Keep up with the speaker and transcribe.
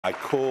I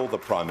call the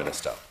Prime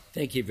Minister.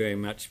 Thank you very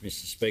much,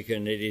 Mr Speaker,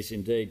 and it is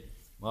indeed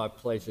my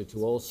pleasure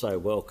to also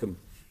welcome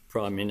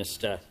Prime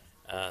Minister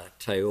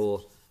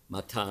Taur,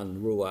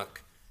 Matan,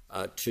 Ruak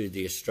to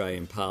the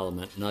Australian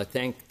Parliament. And I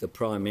thank the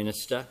Prime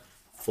Minister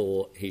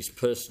for his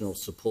personal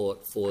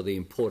support for the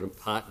important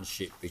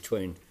partnership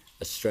between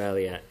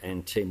Australia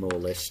and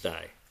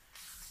Timor-Leste.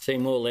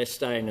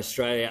 Timor-Leste and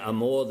Australia are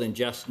more than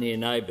just near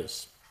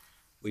neighbours.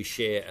 We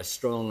share a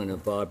strong and a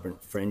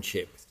vibrant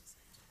friendship.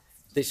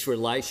 This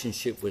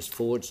relationship was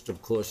forged,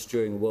 of course,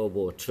 during World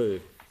War II,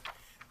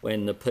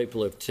 when the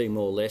people of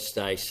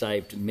Timor-Leste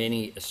saved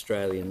many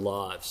Australian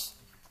lives,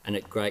 and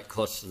at great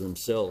cost to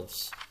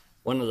themselves.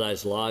 One of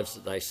those lives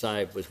that they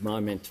saved was my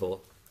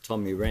mentor,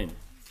 Tommy Wren,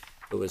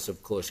 who was,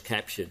 of course,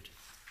 captured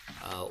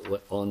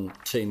on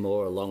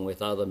Timor along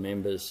with other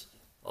members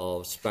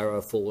of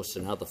Sparrow Force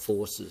and other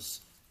forces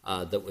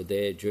that were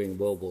there during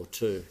World War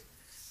II.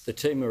 The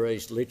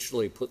Timorese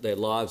literally put their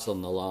lives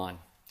on the line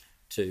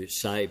to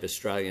save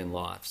Australian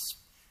lives.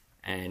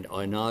 And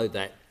I know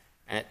that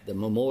at the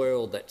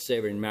memorial that's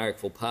there in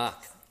Marrickville Park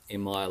in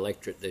my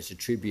electorate, there's a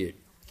tribute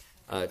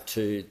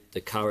to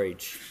the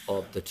courage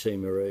of the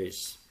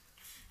Timorese.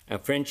 Our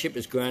friendship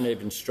has grown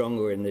even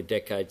stronger in the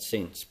decades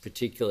since,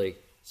 particularly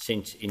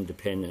since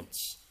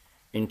independence.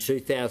 In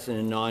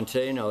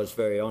 2019, I was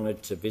very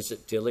honoured to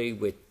visit Dili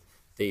with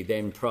the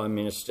then Prime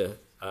Minister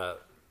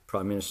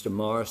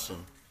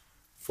Morrison,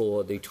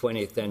 for the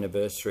 20th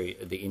anniversary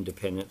of the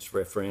independence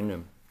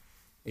referendum.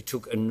 It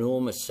took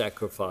enormous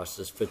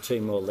sacrifices for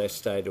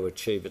Timor-Leste to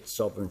achieve its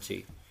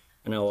sovereignty,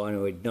 and I want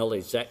to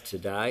acknowledge that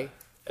today,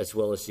 as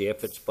well as the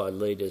efforts by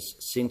leaders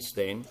since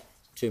then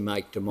to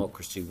make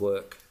democracy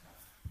work.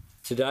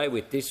 Today,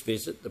 with this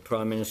visit, the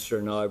Prime Minister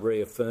and I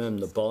reaffirmed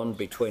the bond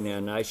between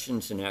our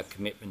nations and our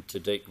commitment to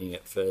deepening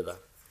it further.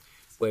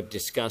 We've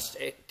discussed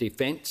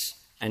defence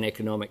and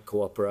economic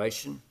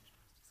cooperation,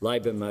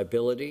 labour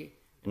mobility,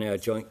 and our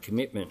joint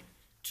commitment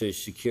to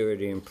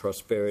security and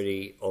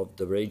prosperity of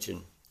the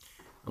region.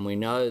 And we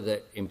know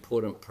that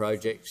important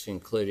projects,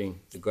 including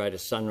the Greater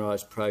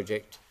Sunrise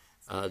project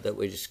that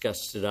we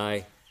discussed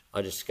today,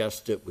 I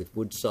discussed it with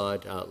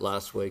Woodside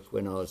last week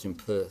when I was in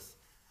Perth,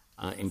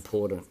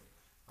 important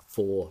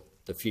for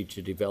the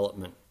future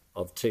development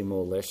of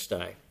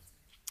Timor-Leste.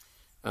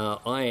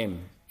 I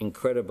am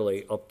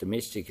incredibly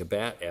optimistic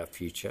about our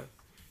future.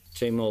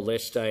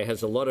 Timor-Leste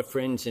has a lot of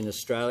friends in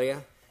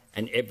Australia,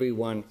 and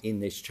everyone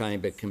in this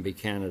chamber can be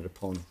counted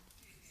upon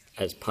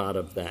as part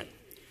of that.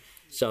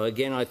 So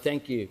again, I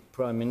thank you,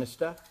 Prime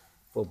Minister,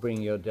 for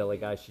bringing your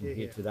delegation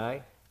here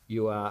today.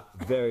 You are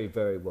very,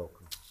 very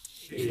welcome.